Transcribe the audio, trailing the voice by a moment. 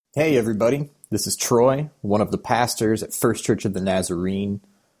Hey everybody, this is Troy, one of the pastors at First Church of the Nazarene.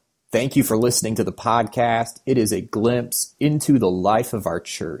 Thank you for listening to the podcast. It is a glimpse into the life of our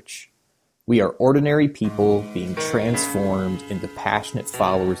church. We are ordinary people being transformed into passionate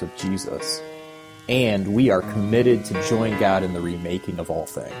followers of Jesus, and we are committed to join God in the remaking of all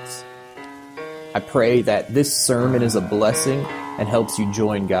things. I pray that this sermon is a blessing and helps you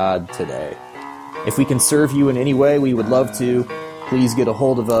join God today. If we can serve you in any way, we would love to. Please get a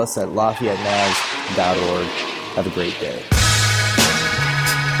hold of us at LafayetteNaz.org. Have a great day.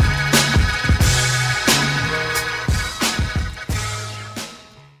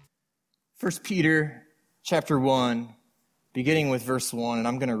 First Peter chapter 1, beginning with verse 1, and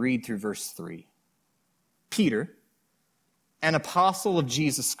I'm going to read through verse 3. Peter, an apostle of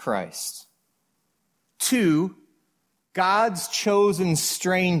Jesus Christ, to God's chosen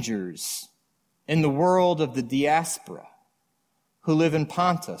strangers in the world of the diaspora, who live in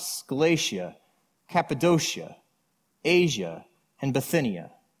Pontus, Galatia, Cappadocia, Asia, and Bithynia.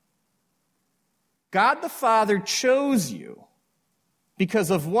 God the Father chose you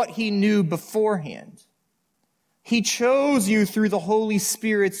because of what he knew beforehand. He chose you through the Holy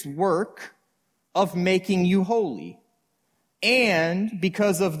Spirit's work of making you holy, and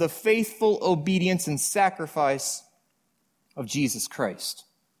because of the faithful obedience and sacrifice of Jesus Christ.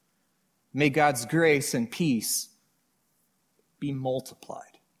 May God's grace and peace be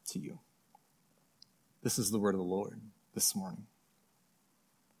multiplied to you. This is the word of the Lord this morning.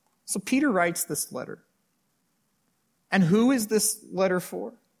 So Peter writes this letter. And who is this letter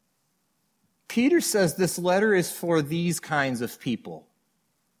for? Peter says this letter is for these kinds of people,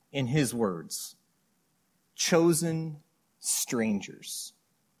 in his words, chosen strangers.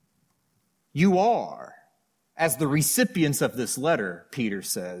 You are, as the recipients of this letter, Peter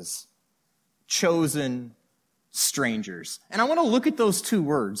says, chosen strangers. And I want to look at those two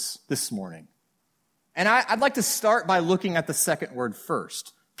words this morning. And I'd like to start by looking at the second word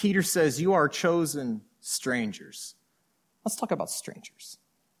first. Peter says, you are chosen strangers. Let's talk about strangers.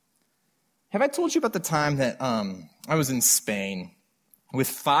 Have I told you about the time that I was in Spain with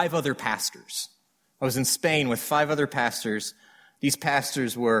 5 other pastors? I was in Spain with 5 other pastors. These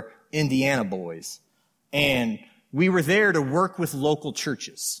pastors were Indiana boys. And we were there to work with local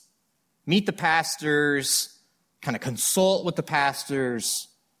churches. Meet the pastors, kind of consult with the pastors,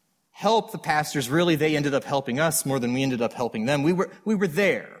 help the pastors. Really, they ended up helping us more than we ended up helping them. We were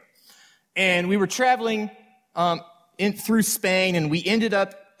there. And we were traveling through Spain, and we ended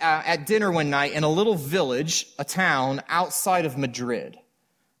up at dinner one night in a little village, a town outside of Madrid.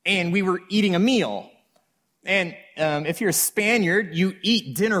 And we were eating a meal. And if you're a Spaniard, you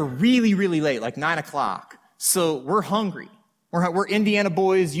eat dinner really, really late, like 9 o'clock. So we're hungry. We're Indiana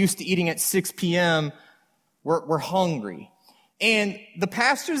boys used to eating at 6 p.m. We're hungry. And the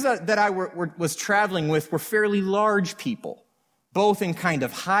pastors that I was traveling with were fairly large people, both in kind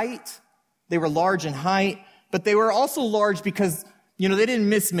of height. They were large in height, but they were also large because, they didn't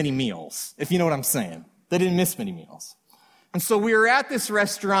miss many meals, if you know what I'm saying. They didn't miss many meals. And so we were at this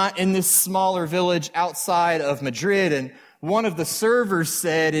restaurant in this smaller village outside of Madrid, and one of the servers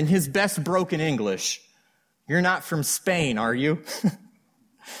said in his best broken English, "You're not from Spain, are you?"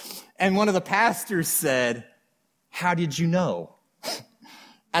 And one of the pastors said, "How did you know?"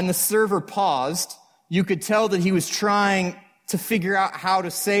 And the server paused. You could tell that he was trying to figure out how to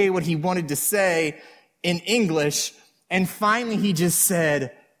say what he wanted to say in English. And finally he just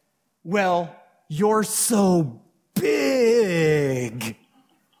said, "Well, you're so big."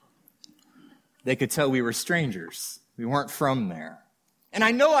 They could tell we were strangers. We weren't from there. And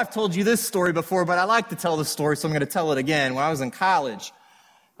I know I've told you this story before, but I like to tell the story, so I'm going to tell it again. When I was in college,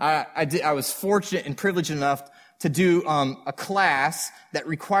 I was fortunate and privileged enough to do a class that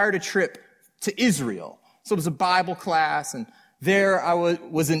required a trip to Israel. So it was a Bible class, and there I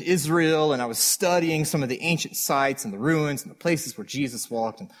was in Israel, and I was studying some of the ancient sites and the ruins and the places where Jesus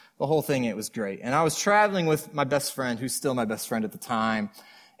walked, and the whole thing. It was great. And I was traveling with my best friend, who's still my best friend at the time,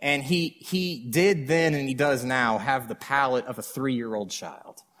 and he did then, and he does now, have the palate of a 3-year-old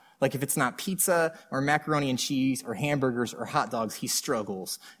child. Like if it's not pizza or macaroni and cheese or hamburgers or hot dogs, he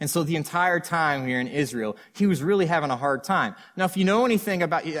struggles. And so the entire time we were in Israel, he was really having a hard time. Now, if you know anything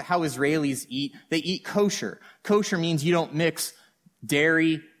about how Israelis eat, they eat kosher. Kosher means you don't mix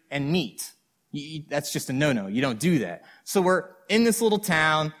dairy and meat. That's just a no-no. You don't do that. So we're in this little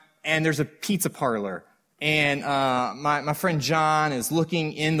town, and there's a pizza parlor. And my friend John is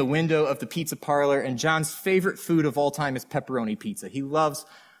looking in the window of the pizza parlor, and John's favorite food of all time is pepperoni pizza. He loves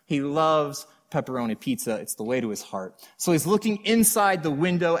pepperoni pizza. It's the way to his heart. So he's looking inside the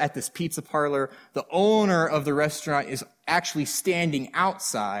window at this pizza parlor. The owner of the restaurant is actually standing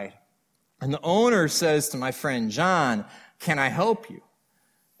outside. And the owner says to my friend John, "Can I help you?"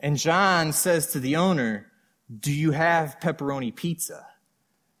 And John says to the owner, "Do you have pepperoni pizza?"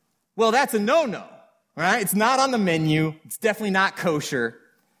 Well, that's a no-no, right? It's not on the menu. It's definitely not kosher.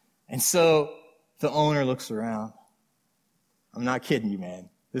 And so the owner looks around. I'm not kidding you, man.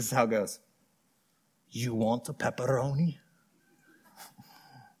 This is how it goes. "You want the pepperoni?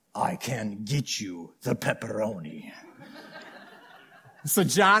 I can get you the pepperoni." So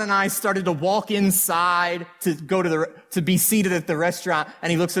John and I started to walk inside to go to be seated at the restaurant,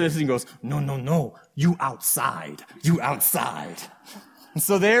 and he looks at us and he goes, No, you outside. And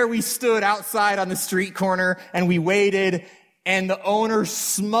so there we stood outside on the street corner, and we waited, and the owner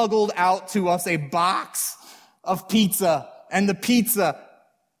smuggled out to us a box of pizza, and the pizza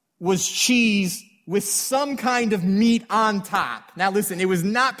was cheese with some kind of meat on top. Now listen, it was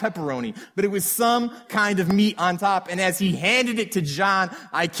not pepperoni, but it was some kind of meat on top. And as he handed it to John,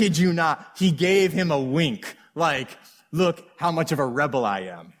 I kid you not, he gave him a wink. Like, look how much of a rebel I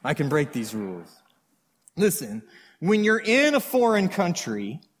am. I can break these rules. Listen, when you're in a foreign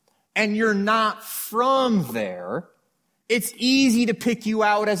country and you're not from there, it's easy to pick you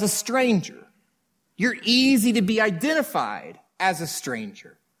out as a stranger. You're easy to be identified as a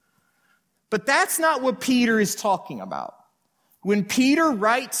stranger. But that's not what Peter is talking about. When Peter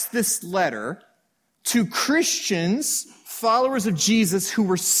writes this letter to Christians, followers of Jesus, who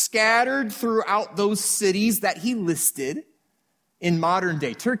were scattered throughout those cities that he listed in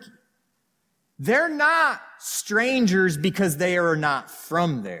modern-day Turkey, they're not strangers because they are not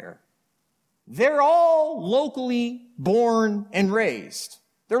from there. They're all locally born and raised.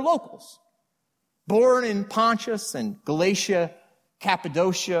 They're locals. Born in Pontus and Galatia,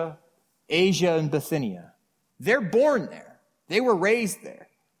 Cappadocia, Asia and Bithynia. They're born there. They were raised there.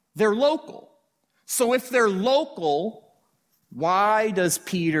 They're local. So if they're local, why does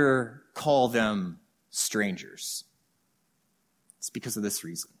Peter call them strangers? It's because of this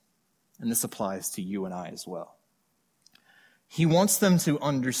reason. And this applies to you and I as well. He wants them to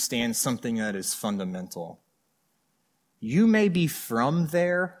understand something that is fundamental. You may be from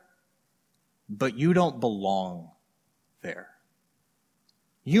there, but you don't belong there.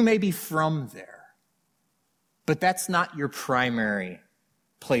 You may be from there, but that's not your primary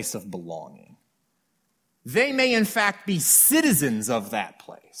place of belonging. They may, in fact, be citizens of that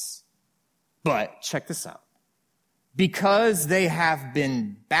place. But check this out. Because they have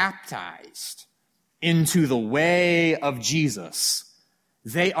been baptized into the way of Jesus,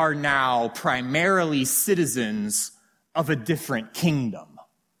 they are now primarily citizens of a different kingdom.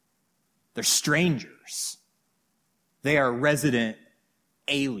 They're strangers. They are resident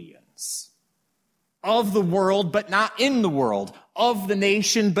aliens. Of the world, but not in the world. Of the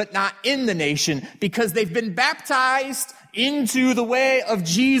nation, but not in the nation. Because they've been baptized into the way of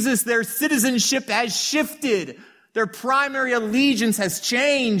Jesus, their citizenship has shifted. Their primary allegiance has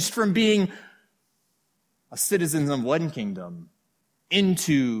changed from being a citizen of one kingdom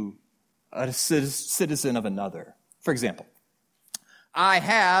into a citizen of another. For example, I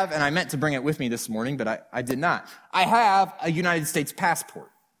have, and I meant to bring it with me this morning, but I did not. I have a United States passport.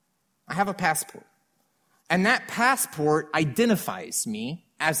 I have a passport. And that passport identifies me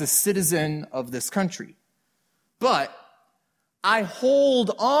as a citizen of this country. But I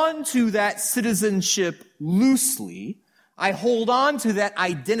hold on to that citizenship loosely. I hold on to that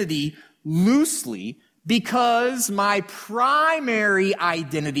identity loosely because my primary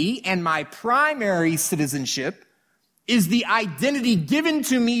identity and my primary citizenship is the identity given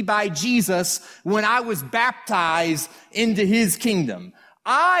to me by Jesus when I was baptized into his kingdom.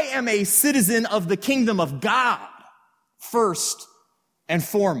 I am a citizen of the kingdom of God, first and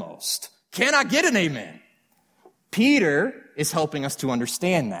foremost. Can I get an amen? Peter is helping us to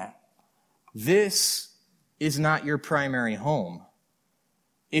understand that. This is not your primary home.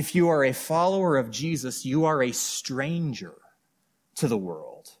 If you are a follower of Jesus, you are a stranger to the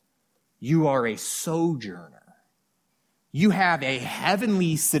world. You are a sojourner. You have a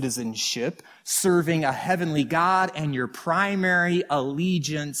heavenly citizenship serving a heavenly God, and your primary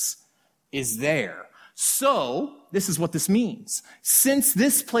allegiance is there. So, this is what this means. Since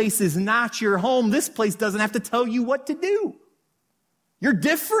this place is not your home, this place doesn't have to tell you what to do. You're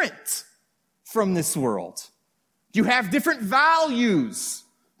different from this world. You have different values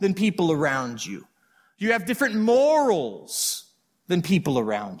than people around you. You have different morals than people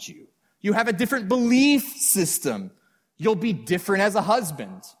around you. You have a different belief system. You'll be different as a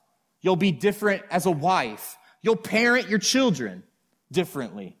husband. You'll be different as a wife. You'll parent your children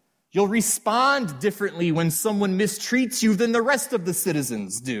differently. You'll respond differently when someone mistreats you than the rest of the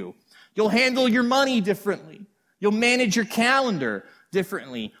citizens do. You'll handle your money differently. You'll manage your calendar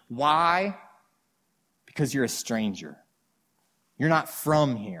differently. Why? Because you're a stranger. You're not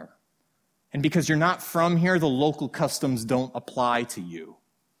from here. And because you're not from here, the local customs don't apply to you.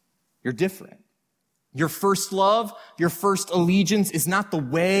 You're different. Your first love, your first allegiance is not the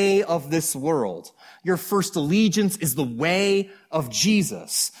way of this world. Your first allegiance is the way of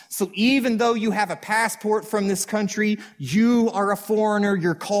Jesus. So even though you have a passport from this country, you are a foreigner.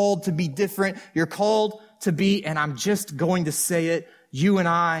 You're called to be different. You're called to be, and I'm just going to say it, you and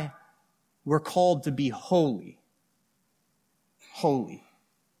I, we're called to be holy. Holy.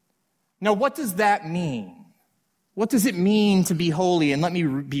 Now, what does that mean? What does it mean to be holy? And let me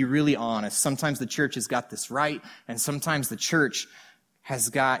be really honest. Sometimes the church has got this right, and sometimes the church has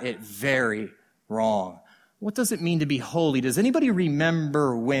got it very wrong. What does it mean to be holy? Does anybody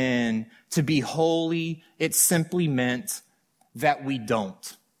remember when to be holy, it simply meant that we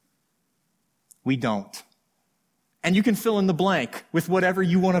don't? We don't. And you can fill in the blank with whatever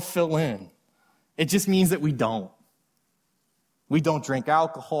you want to fill in. It just means that we don't. We don't drink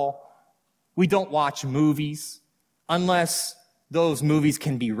alcohol. We don't watch movies. Unless those movies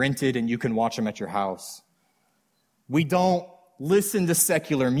can be rented and you can watch them at your house. We don't listen to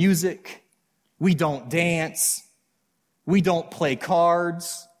secular music. We don't dance. We don't play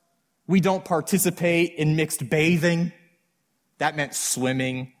cards. We don't participate in mixed bathing. That meant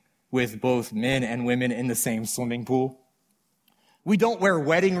swimming with both men and women in the same swimming pool. We don't wear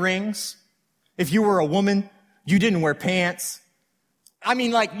wedding rings. If you were a woman, you didn't wear pants. I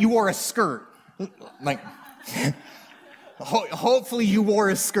mean, like, you wore a skirt. Like... Hopefully you wore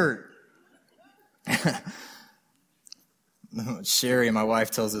a skirt. Sherry, my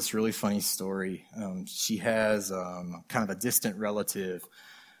wife, tells this really funny story. She has kind of a distant relative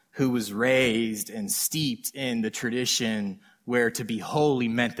who was raised and steeped in the tradition where to be holy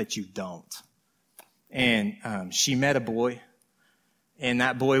meant that you don't. And she met a boy, and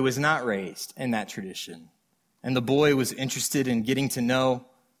that boy was not raised in that tradition. And the boy was interested in getting to know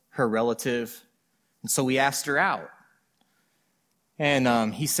her relative, and so we asked her out.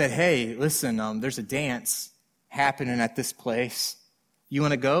 And he said, hey, listen, there's a dance happening at this place. You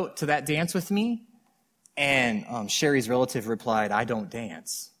want to go to that dance with me? And Sherry's relative replied, I don't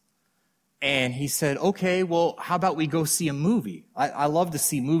dance. And he said, okay, well, how about we go see a movie? I love to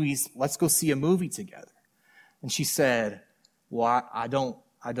see movies. Let's go see a movie together. And she said, well, I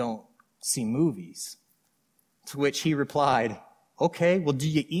don't see movies. To which he replied, okay, well, do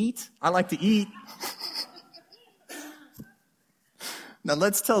you eat? I like to eat. Now,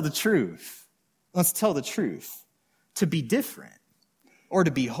 let's tell the truth. Let's tell the truth. To be different or to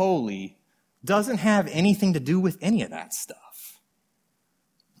be holy doesn't have anything to do with any of that stuff.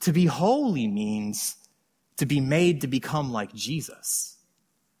 To be holy means to be made to become like Jesus.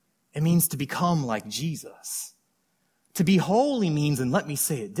 It means to become like Jesus. To be holy means, and let me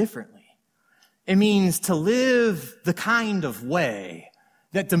say it differently, it means to live the kind of way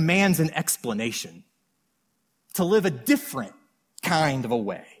that demands an explanation. To live a different kind of a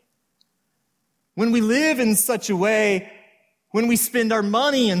way. When we live in such a way, when we spend our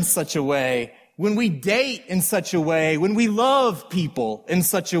money in such a way, when we date in such a way, when we love people in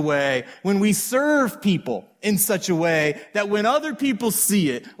such a way, when we serve people in such a way that when other people see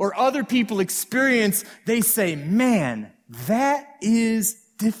it or other people experience, they say, man, that is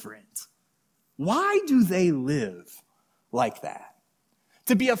different. Why do they live like that?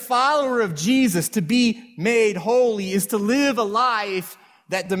 To be a follower of Jesus, to be made holy, is to live a life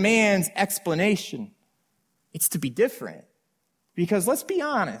that demands explanation. It's to be different. Because let's be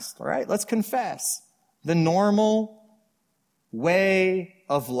honest, all right? Let's confess. The normal way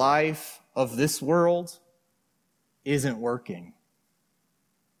of life of this world isn't working.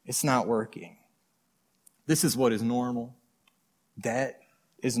 It's not working. This is what is normal. Debt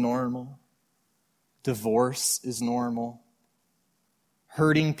is normal. Divorce is normal.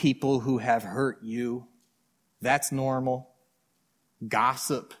 Hurting people who have hurt you, that's normal.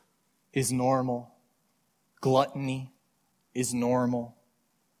 Gossip is normal. Gluttony is normal.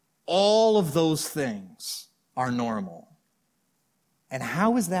 All of those things are normal. And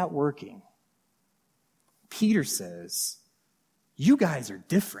how is that working? Peter says, you guys are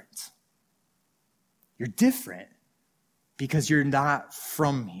different. You're different because you're not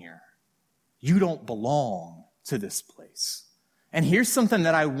from here. You don't belong to this place. And here's something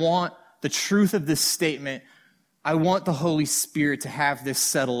that I want the truth of this statement. I want the Holy Spirit to have this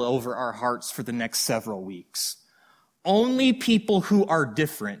settle over our hearts for the next several weeks. Only people who are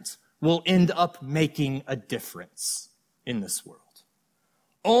different will end up making a difference in this world.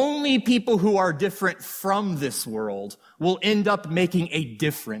 Only people who are different from this world will end up making a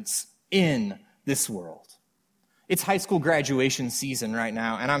difference in this world. It's high school graduation season right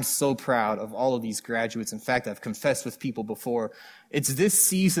now, and I'm so proud of all of these graduates. In fact, I've confessed with people before, it's this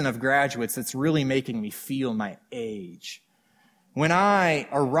season of graduates that's really making me feel my age. When I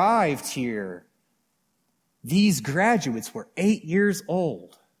arrived here, these graduates were 8 years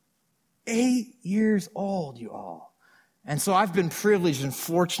old. 8 years old, you all. And so I've been privileged and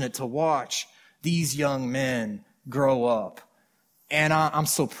fortunate to watch these young men grow up. And I'm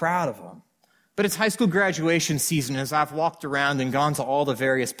so proud of them. But it's high school graduation season as I've walked around and gone to all the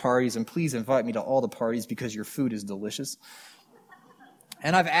various parties. And please invite me to all the parties because your food is delicious.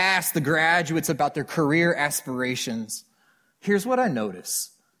 And I've asked the graduates about their career aspirations. Here's what I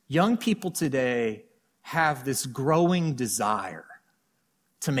notice. Young people today have this growing desire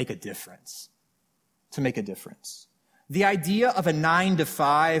to make a difference. To make a difference. The idea of a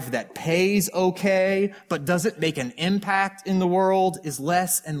 9-to-5 that pays okay, but doesn't make an impact in the world is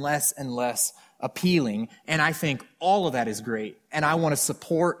less and less and less appealing. And I think all of that is great. And I want to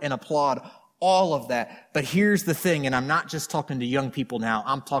support and applaud all of that. But here's the thing, and I'm not just talking to young people now,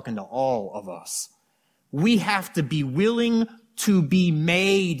 I'm talking to all of us. We have to be willing to be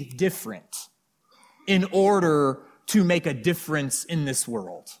made different in order to make a difference in this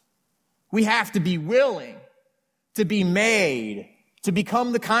world. We have to be willing to be made, to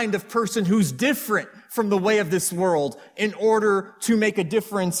become the kind of person who's different from the way of this world in order to make a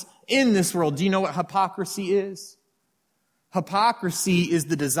difference in this world. Do you know what hypocrisy is? Hypocrisy is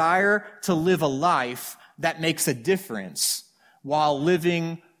the desire to live a life that makes a difference while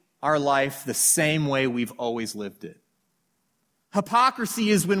living our life the same way we've always lived it. Hypocrisy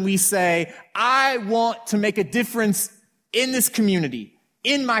is when we say, I want to make a difference in this community,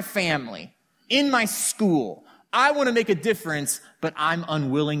 in my family, in my school. I want to make a difference, but I'm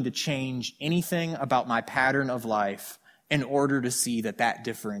unwilling to change anything about my pattern of life in order to see that that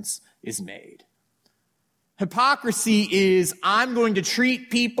difference is made. Hypocrisy is I'm going to treat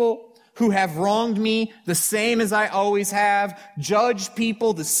people who have wronged me the same as I always have, judge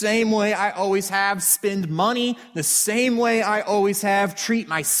people the same way I always have, spend money the same way I always have, treat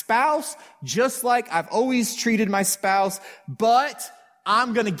my spouse just like I've always treated my spouse, but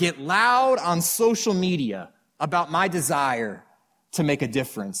I'm going to get loud on social media about my desire to make a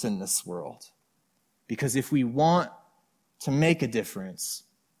difference in this world. Because if we want to make a difference,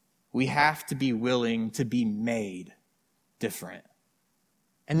 we have to be willing to be made different.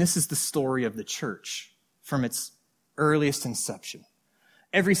 And this is the story of the church from its earliest inception.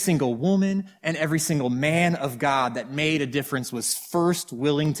 Every single woman and every single man of God that made a difference was first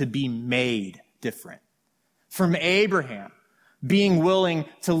willing to be made different. From Abraham, being willing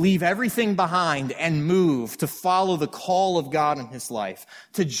to leave everything behind and move to follow the call of God in his life.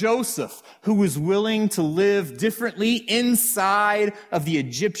 To Joseph, who was willing to live differently inside of the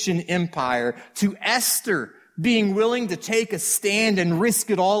Egyptian empire. To Esther, being willing to take a stand and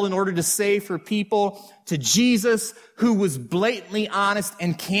risk it all in order to save her people. To Jesus, who was blatantly honest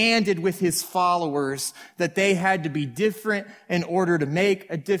and candid with his followers that they had to be different in order to make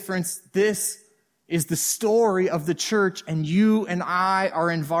a difference. This is the story of the church, and you and I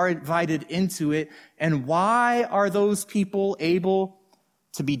are invited into it. And why are those people able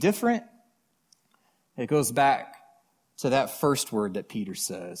to be different? It goes back to that first word that Peter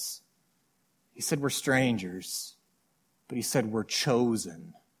says. He said we're strangers, but he said we're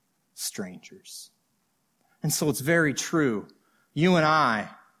chosen strangers. And so it's very true. You and I,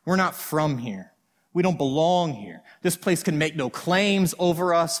 we're not from here. We don't belong here. This place can make no claims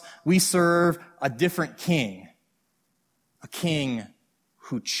over us. We serve a different king, a king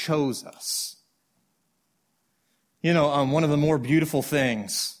who chose us. You know, one of the more beautiful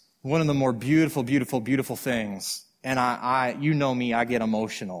things, beautiful things, and I you know me, I get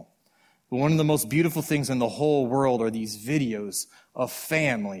emotional. But one of the most beautiful things in the whole world are these videos of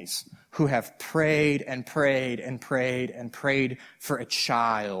families who have prayed and prayed and prayed and prayed for a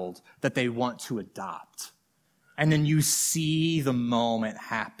child that they want to adopt. And then you see the moment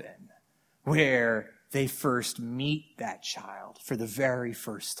happen where they first meet that child for the very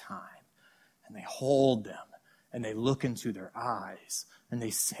first time. And they hold them and they look into their eyes and they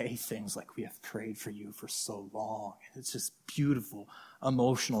say things like, we have prayed for you for so long. And it's just beautiful,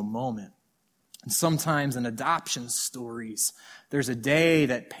 emotional moment. And sometimes in adoption stories, there's a day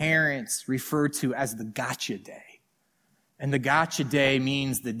that parents refer to as the gotcha day. And the gotcha day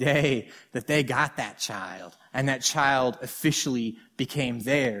means the day that they got that child, and that child officially became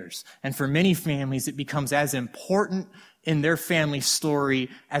theirs. And for many families, it becomes as important in their family story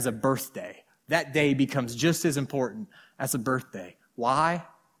as a birthday. That day becomes just as important as a birthday. Why?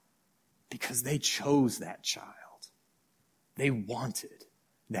 Because they chose that child. They wanted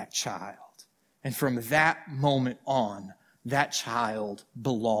that child. And from that moment on, that child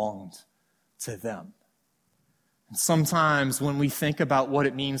belonged to them. And sometimes when we think about what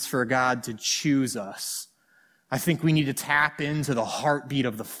it means for God to choose us, I think we need to tap into the heartbeat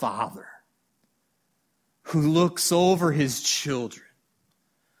of the Father who looks over his children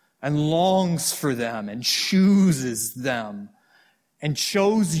and longs for them and chooses them and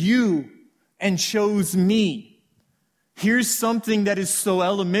chose you and chose me. Here's something that is so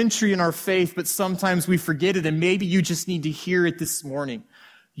elementary in our faith, but sometimes we forget it, and maybe you just need to hear it this morning.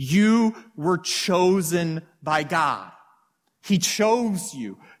 You were chosen by God. He chose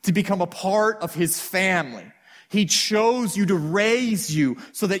you to become a part of his family. He chose you to raise you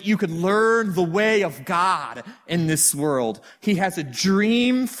so that you could learn the way of God in this world. He has a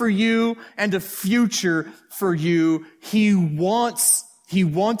dream for you and a future for you. He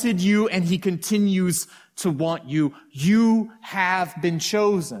wanted you, and he continues to want you. You have been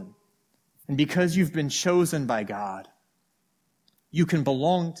chosen. And because you've been chosen by God, you can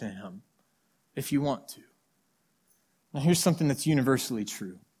belong to him if you want to. Now here's something that's universally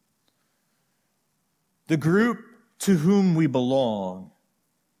true. The group to whom we belong,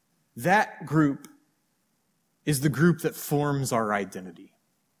 that group is the group that forms our identity.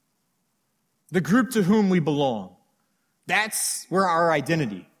 The group to whom we belong, that's where our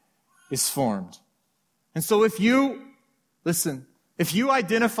identity is formed. And so if you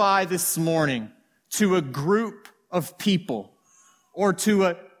identify this morning to a group of people or to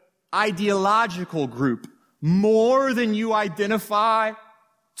an ideological group more than you identify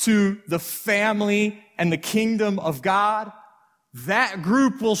to the family and the kingdom of God, that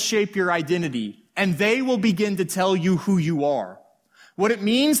group will shape your identity, and they will begin to tell you who you are. What it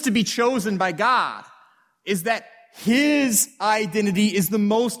means to be chosen by God is that his identity is the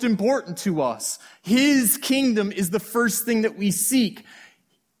most important to us. His kingdom is the first thing that we seek.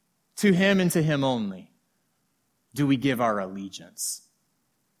 To him and to him only do we give our allegiance.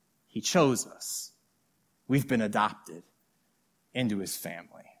 He chose us. We've been adopted into his family.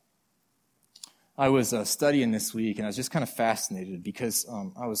 I was studying this week, and I was just kind of fascinated because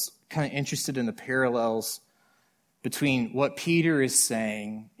I was kind of interested in the parallels between what Peter is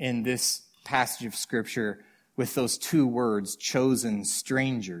saying in this passage of Scripture with those two words, chosen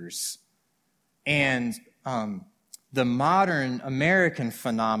strangers, and the modern American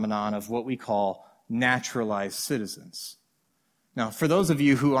phenomenon of what we call naturalized citizens. Now, for those of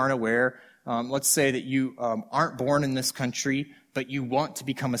you who aren't aware, let's say that you aren't born in this country, but you want to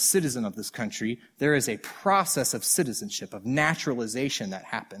become a citizen of this country. There is a process of citizenship, of naturalization that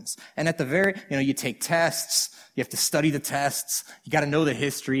happens. And at the you take tests, you have to study the tests, you got to know the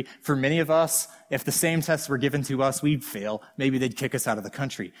history. For many of us, if the same tests were given to us, we'd fail. Maybe they'd kick us out of the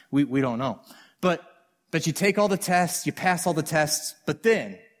country. We don't know. But you take all the tests, you pass all the tests, but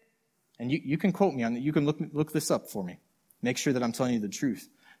then, and you can quote me on that, you can look this up for me. Make sure that I'm telling you the truth.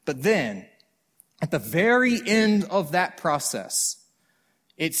 But then, at the very end of that process,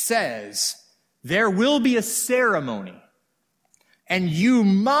 it says, there will be a ceremony, and you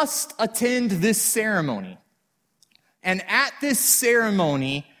must attend this ceremony. And at this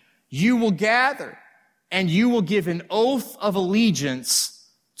ceremony, you will gather, and you will give an oath of allegiance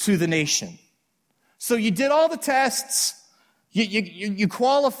to the nation. So you did all the tests, you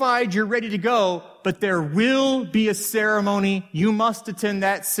qualified, you're ready to go, but there will be a ceremony. You must attend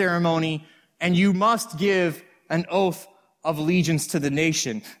that ceremony, and you must give an oath of allegiance to the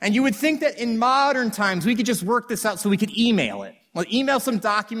nation. And you would think that in modern times, we could just work this out so we could email it. Well, email some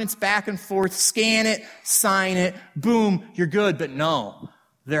documents back and forth, scan it, sign it, boom, you're good. But no,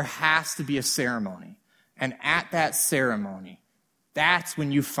 there has to be a ceremony. And at that ceremony, that's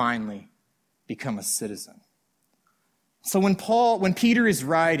when you finally become a citizen. So when Peter is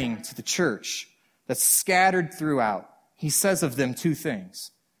writing to the church that's scattered throughout, he says of them two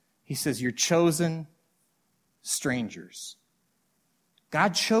things. He says, you're chosen strangers.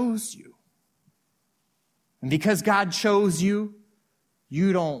 God chose you. And because God chose you,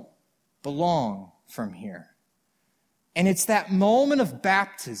 you don't belong from here. And it's that moment of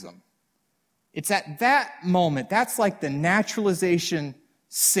baptism. It's at that moment, that's like the naturalization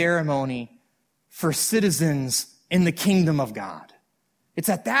ceremony for citizens in the kingdom of God. It's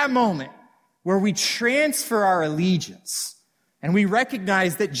at that moment where we transfer our allegiance and we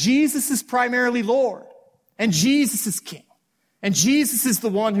recognize that Jesus is primarily Lord and Jesus is King and Jesus is the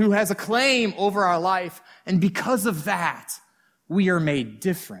one who has a claim over our life. And because of that, we are made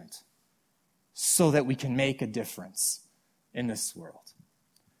different so that we can make a difference in this world.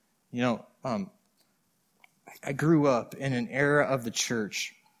 You know, I grew up in an era of the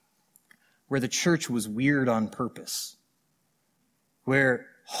church where the church was weird on purpose, where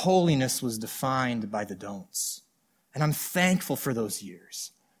holiness was defined by the don'ts. And I'm thankful for those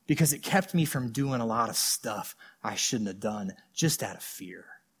years because it kept me from doing a lot of stuff I shouldn't have done just out of fear.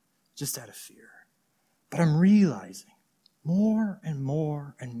 But I'm realizing more and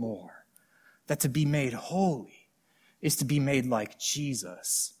more and more that to be made holy is to be made like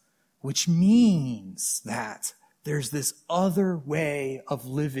Jesus, which means that there's this other way of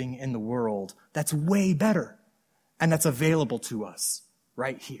living in the world that's way better and that's available to us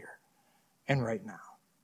right here and right now.